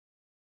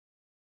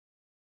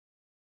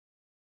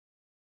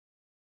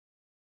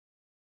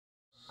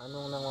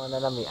Anong nang mga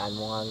nalamian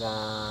mo nga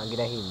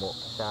ginahimo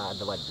sa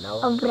adlaw?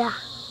 Obra.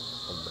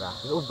 Obra.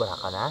 Obra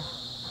ka na?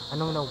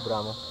 Anong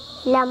naobra mo?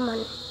 Lamon.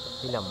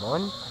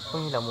 Hilamon?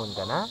 Kung hilamon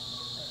ka na?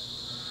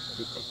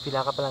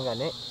 Pila ka pa lang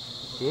gani?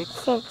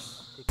 6?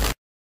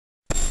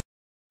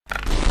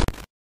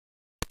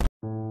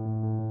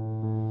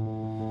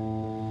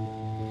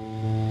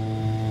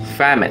 6.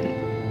 Famine,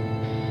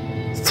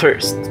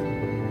 thirst,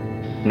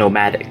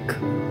 nomadic.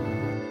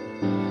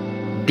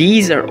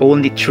 These are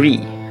only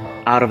 3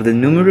 out of the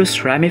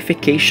numerous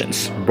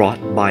ramifications brought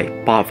by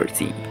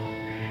poverty.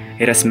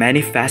 It has many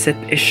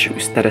faceted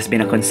issues that has been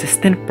a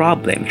consistent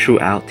problem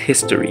throughout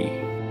history.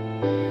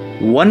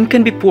 One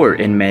can be poor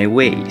in many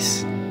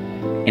ways: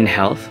 in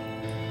health,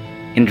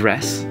 in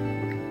dress,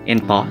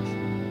 in thought,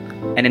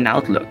 and in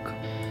outlook.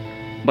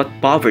 But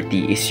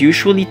poverty is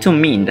usually to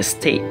mean the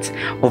state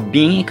of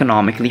being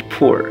economically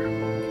poor.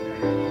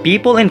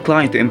 People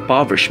inclined to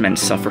impoverishment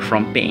suffer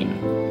from pain.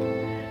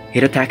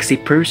 It attacks a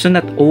person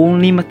not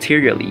only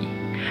materially,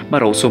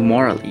 but also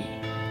morally,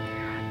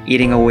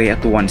 eating away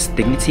at one's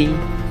dignity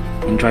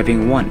and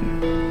driving one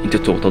into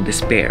total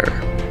despair.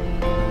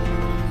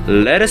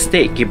 Let us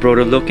take a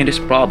broader look in this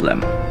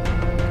problem,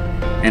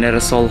 and let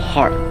us all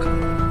hark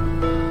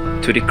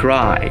to the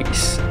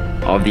cries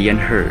of the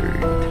unheard.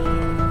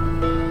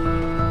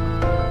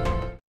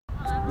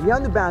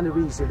 Beyond the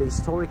boundaries of the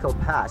historical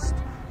past,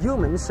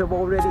 humans have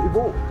already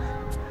evolved.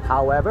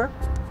 However,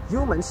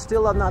 humans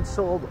still have not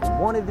solved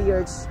one of the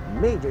Earth's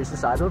major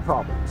societal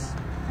problems: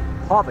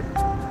 poverty.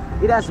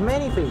 It has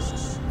many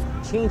faces,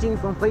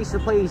 changing from place to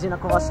place and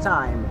across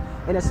time,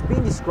 and has been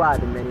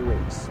described in many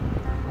ways.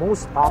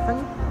 Most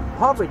often,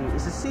 poverty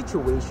is a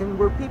situation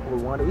where people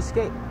want to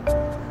escape.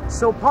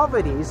 So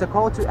poverty is a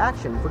call to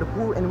action for the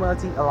poor and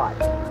wealthy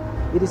alike.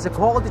 It is a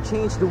call to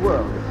change the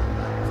world,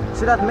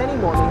 so that many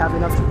more may have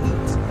enough to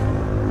eat,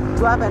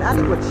 to have an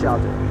adequate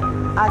shelter,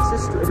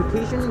 access to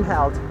education and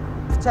health,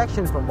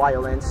 protection from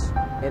violence,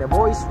 and a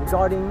voice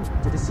regarding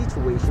to the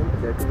situation of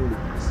their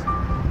communities.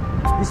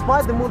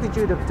 Despite the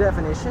multitude of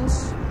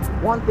definitions,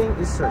 one thing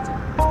is certain: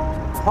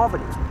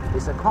 poverty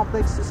is a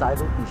complex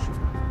societal issue.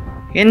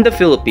 In the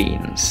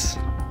Philippines,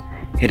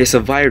 it is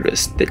a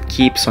virus that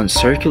keeps on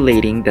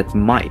circulating that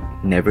might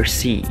never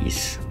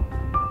cease.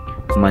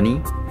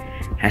 Money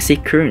as a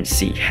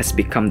currency has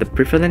become the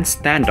prevalent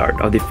standard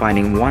of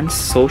defining one's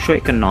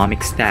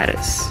socioeconomic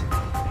status.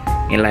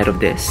 In light of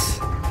this,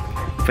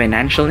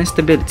 financial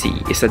instability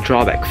is a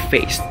drawback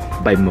faced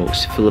by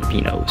most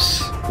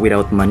Filipinos.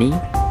 Without money,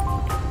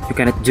 you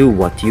cannot do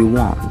what you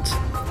want.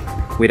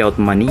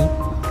 Without money,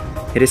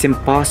 it is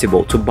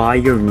impossible to buy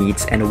your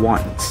needs and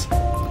wants.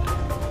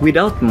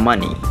 Without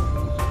money,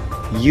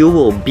 you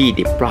will be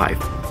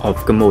deprived of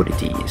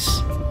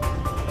commodities.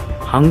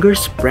 Hunger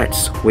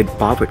spreads with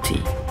poverty.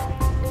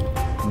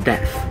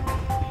 Death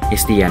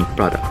is the end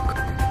product.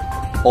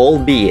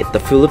 Albeit the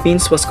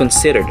Philippines was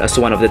considered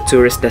as one of the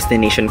tourist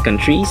destination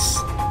countries,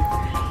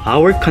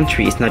 our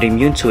country is not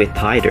immune to it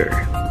either,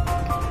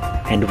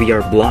 and we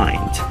are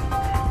blind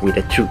with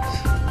the truth.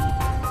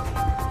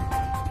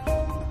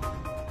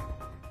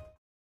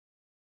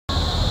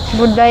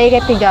 Budlay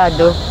kay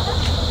pigado.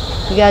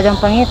 Pigadong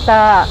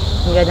pangita,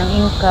 pigadong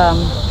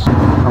income.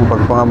 Ang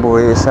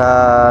pagpangabuhi sa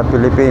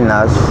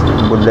Pilipinas,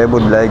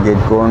 budlay-budlay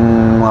gid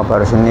kun mga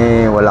person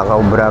ni wala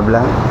ka obra-bla.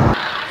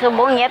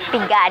 Subong ya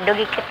pigado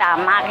gi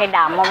kitama kay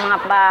damo mga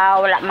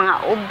wala mga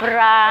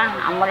obra,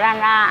 amura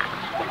na.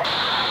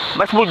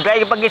 Mas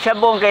budlay pag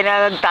isabong kay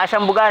nagtaas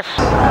ang bugas.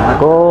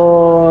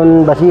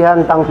 Kung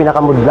basihan tang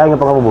pinakamudlay nga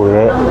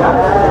pangabuhi,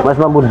 mas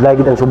mabudlay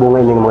gid ang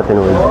subongay ning mga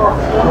tinuod.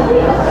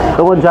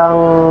 Tungod sang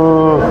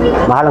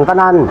mahal ang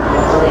tanan,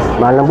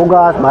 mahal ng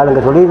bugas, mahal ng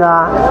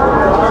gasolina,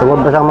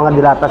 tungod ba sang mga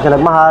dilatas nga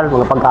nagmahal,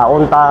 mga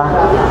pagkaon ta,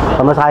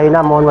 pamasahe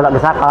namon wala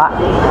gasaka,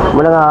 mo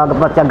nga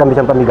gapatyag gamit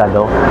sang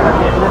pamigado.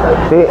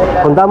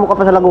 Kung damo ka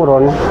pa sa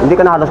laguron, hindi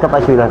ka na halos ka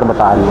pa eskwela sa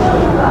kabataan mo.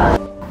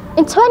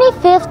 In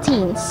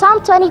 2015,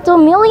 some 22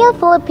 million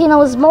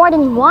Filipinos, more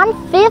than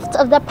 1/5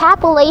 of the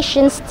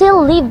population, still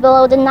live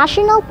below the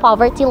national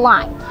poverty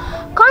line.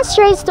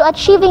 Constraints to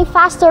achieving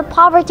faster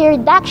poverty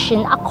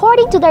reduction,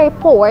 according to the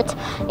report,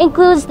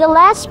 includes the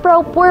less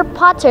pro-poor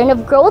pattern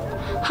of growth,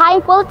 high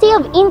quality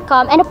of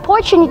income and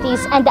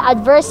opportunities, and the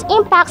adverse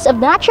impacts of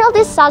natural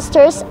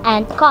disasters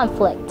and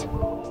conflict.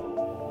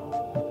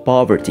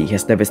 Poverty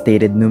has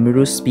devastated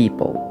numerous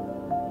people.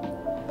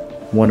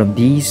 One of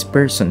these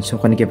persons who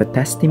can give a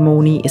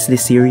testimony is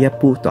Lysiria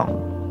Putong.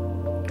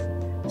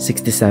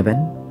 67,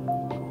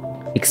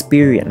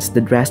 experienced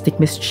the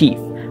drastic mischief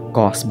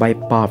caused by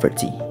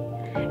poverty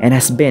and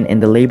has been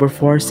in the labor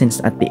force since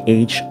at the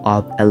age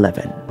of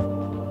 11.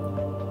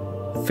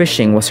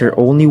 Fishing was her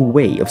only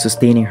way of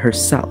sustaining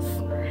herself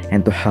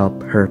and to help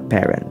her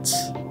parents.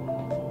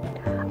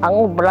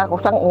 Ang obra ko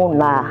sang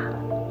una,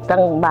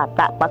 sang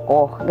bata pa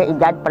ko, nga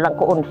edad pa lang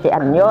ko 11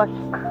 anyos.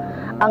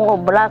 Ang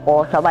obra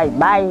ko sa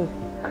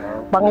baybay.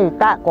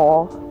 Pangita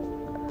ko,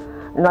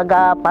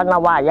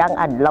 nagapanawayang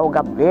adlaw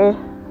gabi,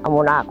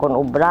 amo na akon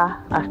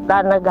obra.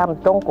 Hasta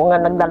nagamtong ko nga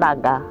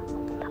nagdalaga,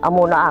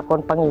 amo na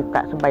akon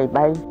pangita sa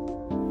baybay.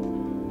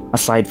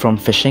 Aside from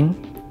fishing,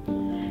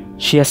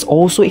 she has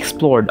also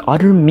explored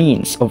other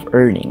means of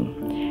earning,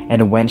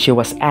 and when she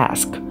was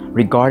asked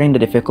regarding the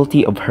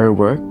difficulty of her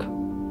work,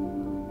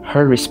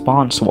 her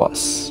response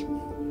was,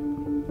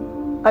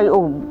 Ay,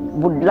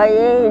 budlay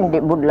hindi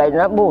budlay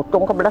na,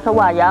 butong ka pala sa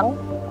wayang.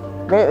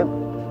 Di,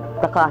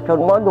 takason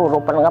mo, duro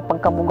pa nga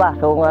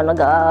pagkabugaso nga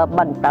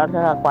nag-bantal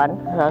sa kwan,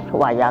 sa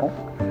wayang.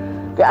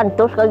 Di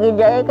antos ka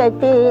gidya kay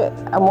ti,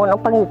 amo ng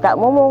pangita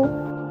mo mo.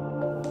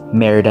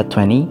 Married at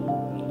 20,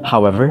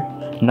 however,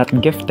 not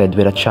gifted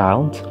with a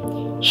child,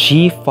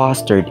 she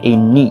fostered a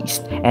niece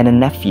and a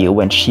nephew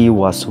when she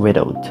was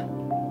widowed.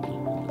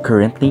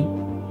 Currently,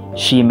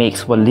 she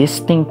makes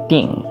walis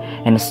ting-ting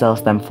and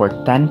sells them for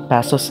 10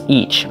 pesos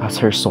each as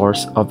her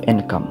source of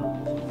income.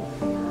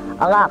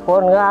 Ang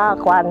akon nga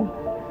kwan,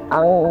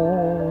 ang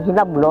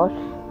hinablos,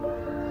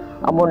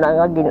 amo na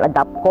nga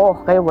ginadapt ko,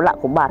 kay wala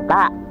ko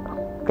bata.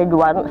 Kay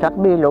duwan sa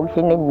bilog,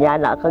 sininya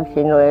na kag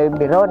sinoy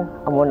biron,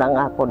 amo na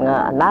nga akon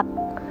nga anak.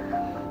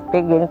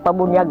 Kay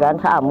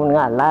ginpabunyagan sa amon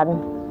ngalan.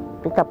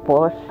 Kay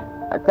tapos,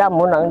 at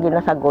amo na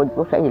ginasagod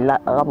ko sa ila,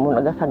 amo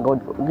na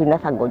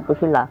ginasagod ko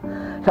sila.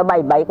 Sa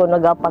baybay ko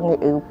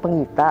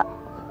nagapangita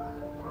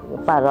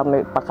para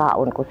may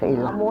pakaon ko sa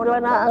ila. Amura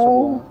na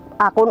ang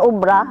akon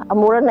obra,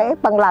 amura na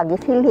panglagi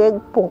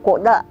silig, pungko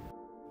da.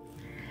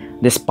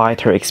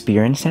 Despite her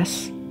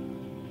experiences,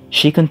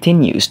 she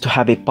continues to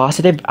have a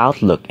positive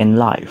outlook in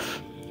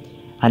life,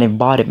 an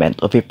embodiment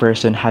of a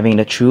person having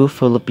the true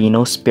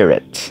Filipino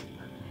spirit,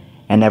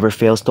 and never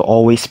fails to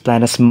always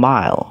plant a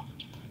smile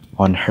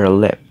on her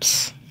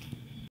lips.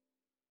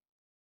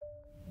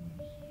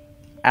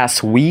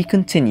 As we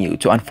continue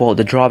to unfold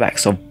the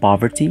drawbacks of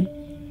poverty,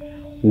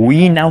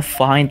 we now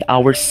find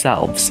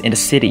ourselves in the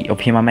city of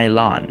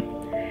Himamaylan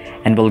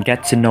and will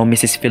get to know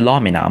Mrs.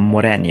 Filomena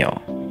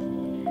Moreno.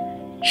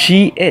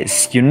 She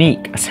is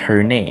unique as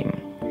her name,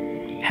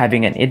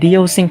 having an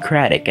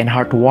idiosyncratic and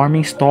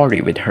heartwarming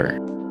story with her.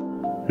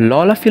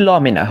 Lola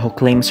Filomena, who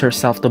claims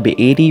herself to be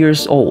 80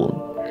 years old,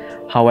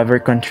 however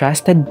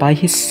contrasted by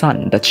his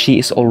son that she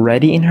is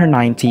already in her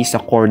 90s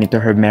according to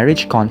her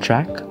marriage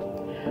contract,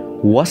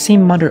 was a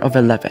mother of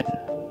 11,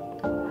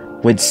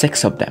 with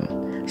 6 of them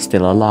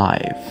still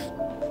alive.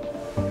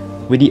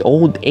 With the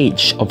old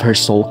age of her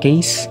soul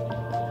case,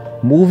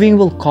 moving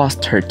will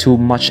cost her too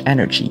much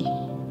energy.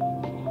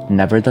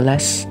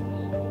 Nevertheless,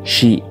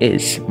 she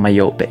is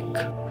myopic.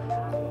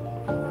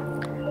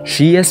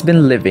 She has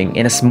been living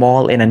in a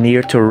small and a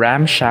near to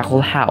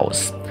ramshackle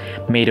house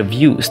made of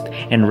used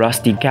and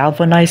rusty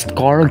galvanized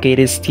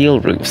corrugated steel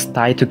roofs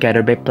tied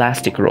together by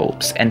plastic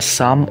ropes and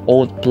some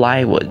old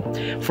plywood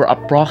for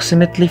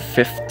approximately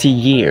 50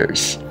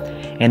 years,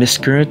 and is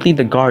currently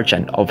the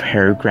guardian of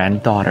her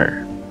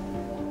granddaughter.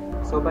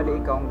 So bali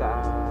ikaw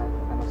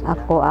ang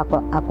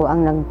Ako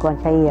ang nagkuhan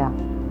sa iya.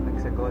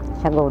 nagsagod.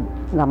 Sagod.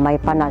 Gamay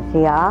pa na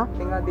siya.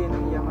 Tinga din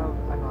iya nga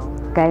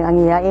Kaya ang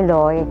iya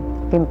iloy,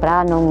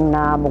 timpranong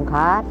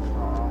nabughat.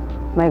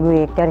 May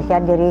waiter siya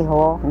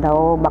diriho,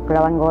 daw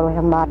baklawan goro sa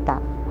bata.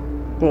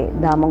 Di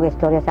damong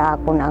istorya sa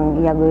akon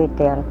ang iya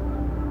waiter.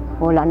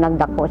 Wala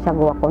nagdako sa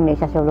guwa ko ni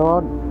sa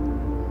sulod.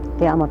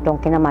 Di amo tong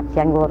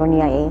kinamatyan goro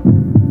niya eh.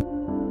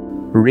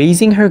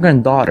 Raising her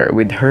granddaughter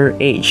with her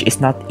age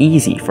is not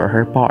easy for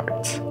her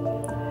part.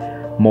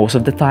 Most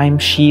of the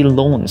time, she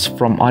loans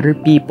from other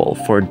people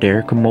for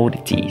their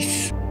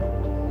commodities.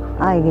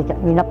 Ay,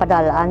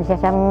 ginapadalaan siya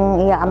sa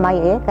iya amay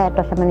eh, kaya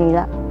to sa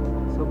Manila.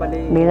 So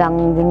bali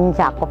Bilang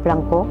ginsakop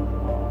lang ko.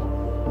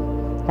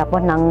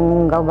 Tapos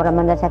nang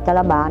gawaraman na sa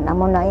Talaban,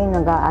 amo na eh,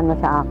 nag-ano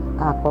sa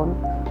akon.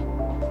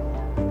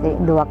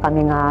 Dua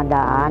kami nga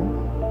daan.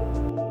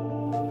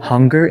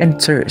 Hunger and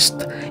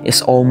thirst is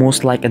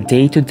almost like a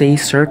day-to-day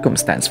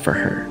circumstance for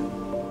her.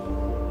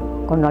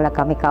 Kung wala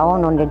kami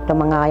kaonon, dito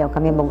mga ayaw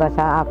kami buga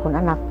sa akon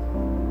anak.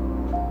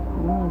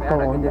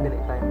 kaya nagdadali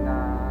time na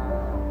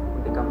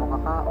hindi ka mo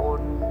kakaon.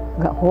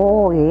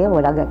 Oo eh,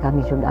 wala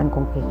kami sudan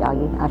kung kisay,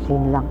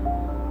 asin lang.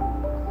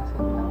 Kasi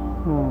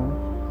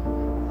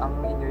ang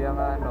inyo yung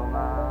nga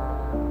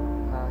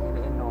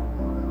iniinom.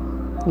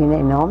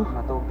 Iniinom?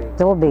 Na tubig.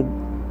 Tubig.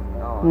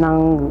 Oo. Nang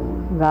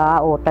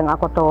gautang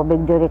ako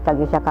tubig diri tag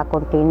isa ka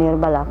container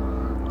bala.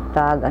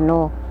 Tag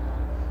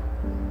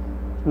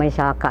may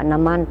saka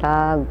naman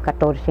tag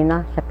 14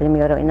 na sa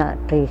primero ina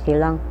 13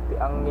 lang.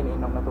 Ang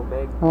iniinom na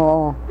tubig.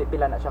 Oo.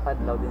 Pila na siya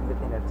kadlaw din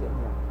container sa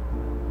inyo.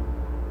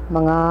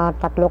 Mga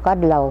 3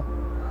 kadlaw.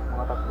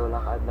 Mga 3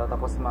 lang kadlaw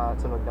tapos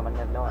sunod naman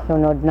kadlaw.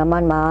 Sunod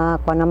naman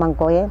makuha naman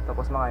ko eh.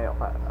 Tapos mangayo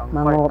ka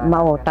ang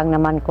Mautang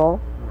naman ko.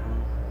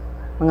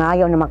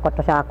 Mangayo naman ko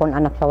to sa akon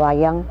anak sa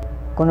wayang.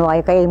 Kuno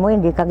ay kay mo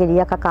hindi ka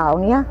gidiya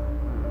kakaon niya.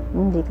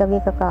 Hindi ka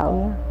kakaon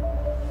niya.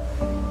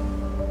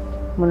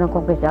 Muna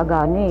ko kasi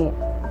agani.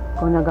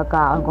 Kung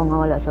nagkakaon ko nga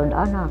wala sa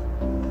anak.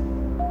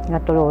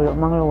 Natululo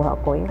mangluha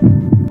ko eh.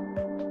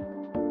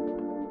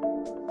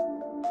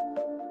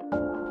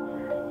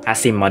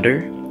 As a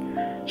mother,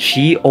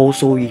 she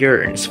also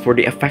yearns for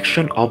the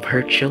affection of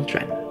her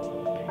children.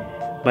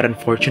 But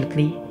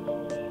unfortunately,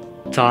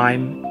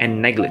 time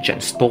and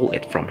negligence stole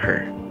it from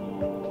her.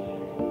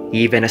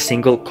 Even a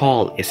single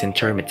call is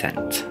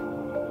intermittent.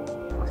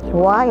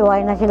 Why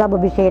na sila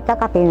bubisita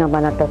kasi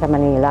naman na to sa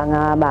Manila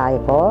nga bahay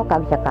ko,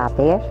 kag sa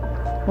Kapis.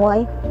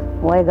 Why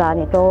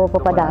ganito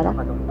pupadala.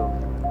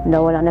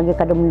 Daw wala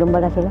nagikadumdum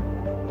bala sila.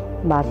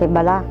 Base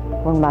bala,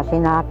 kung base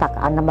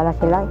natakaan na bala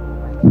sila.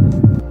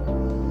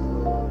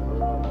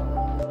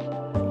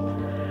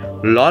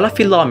 Lola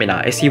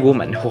Philomena is a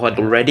woman who had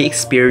already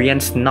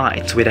experienced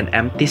nights with an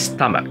empty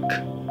stomach,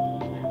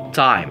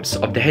 times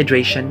of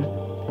dehydration,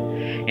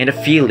 and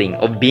a feeling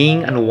of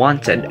being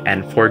unwanted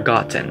and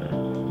forgotten.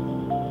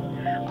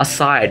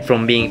 Aside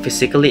from being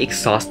physically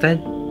exhausted,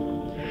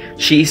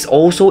 she is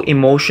also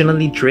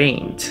emotionally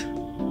drained.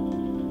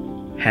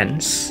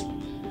 Hence,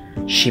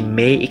 she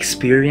may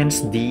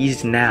experience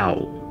these now,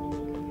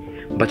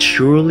 but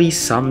surely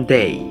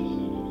someday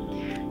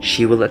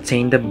she will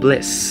attain the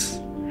bliss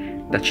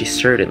that she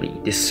certainly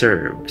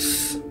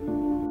deserves.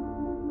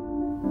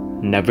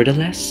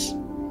 Nevertheless,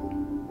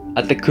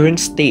 at the current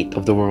state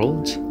of the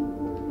world,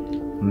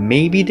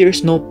 maybe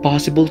there's no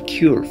possible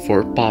cure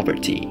for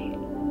poverty.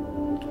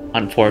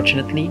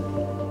 Unfortunately,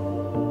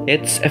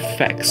 its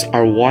effects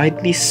are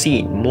widely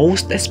seen,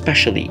 most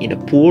especially in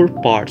the poor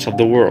parts of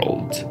the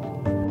world,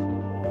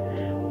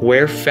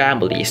 where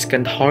families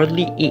can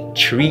hardly eat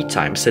 3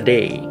 times a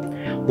day,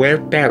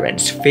 where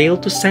parents fail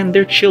to send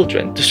their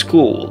children to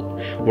school,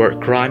 where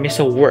crime is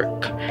a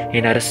work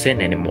and not a sin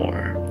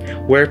anymore,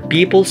 where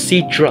people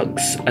see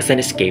drugs as an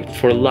escape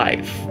for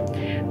life.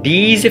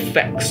 These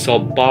effects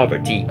of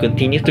poverty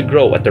continue to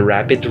grow at a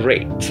rapid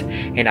rate,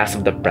 and as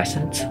of the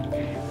present,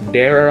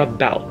 there are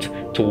about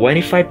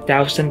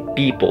 25,000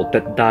 people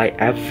that die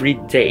every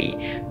day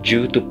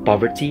due to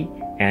poverty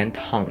and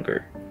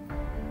hunger.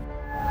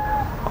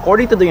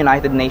 According to the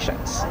United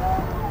Nations,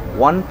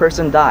 1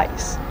 person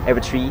dies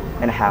every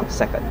 3.5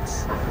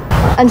 seconds.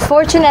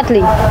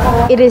 Unfortunately,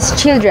 it is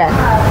children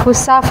who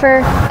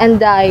suffer and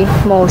die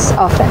most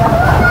often.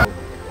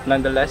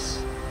 Nonetheless,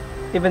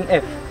 even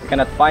if we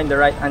cannot find the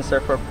right answer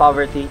for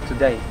poverty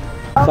today,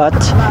 but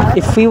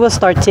if we will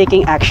start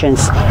taking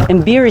actions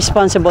and be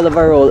responsible of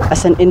our role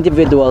as an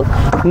individual,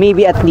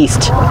 maybe at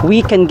least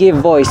we can give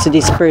voice to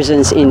these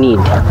persons in need.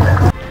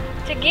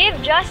 To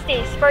give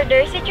justice for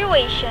their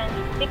situation,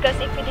 because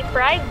if we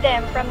deprive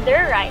them from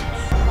their rights,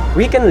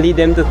 we can lead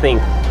them to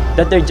think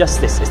that their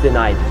justice is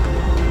denied.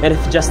 And if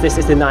justice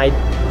is denied,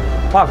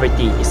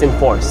 poverty is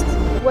enforced.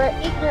 Where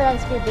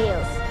ignorance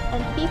prevails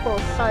and people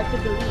start to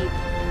believe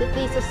that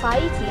this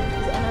society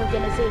is an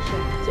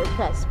organization to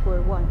oppress poor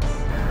ones.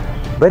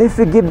 But if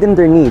we give them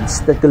their needs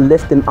that will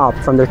lift them up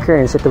from their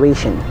current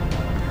situation,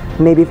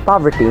 maybe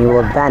poverty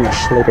will vanish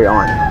later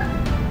on.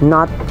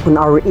 Not in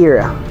our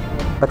era,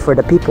 but for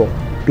the people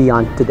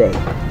beyond today.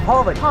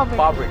 Poverty.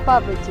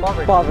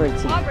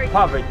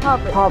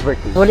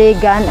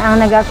 Buligan ang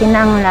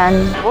nagakinahanglan.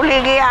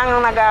 Buligi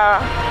ang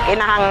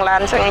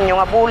nagakinahanglan sa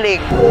inyong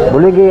bulig.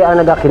 Buligi ang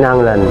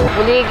nagakinahanglan.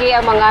 Buligi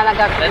ang mga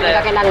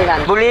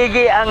nagakinahanglan.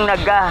 Buligi ang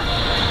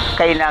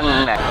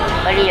nagakinahanglan.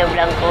 Baliyog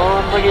lang ko,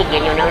 buligi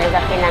yun ang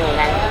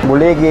nagakinahanglan.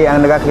 Buligi ang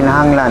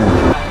nagakinahanglan.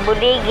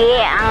 buligi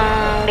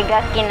ang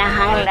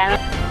nagakinahanglan.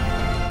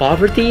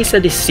 Poverty is a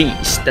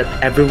disease that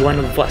every one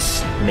of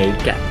us may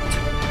get.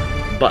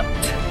 But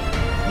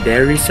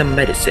there is a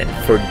medicine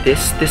for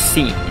this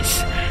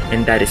disease,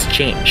 and that is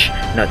change,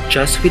 not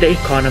just with the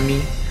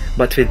economy,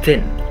 but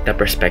within the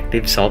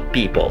perspectives of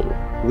people.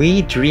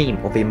 We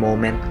dream of a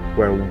moment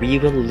where we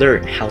will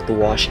learn how to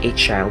wash a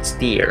child's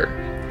tear,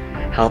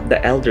 help the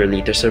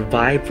elderly to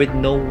survive with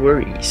no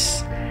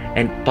worries,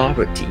 and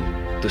poverty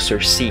to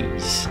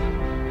surcease.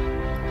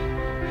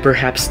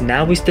 Perhaps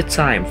now is the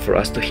time for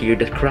us to hear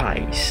the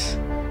cries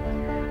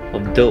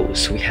of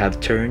those we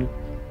have turned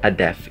a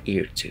deaf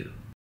ear to.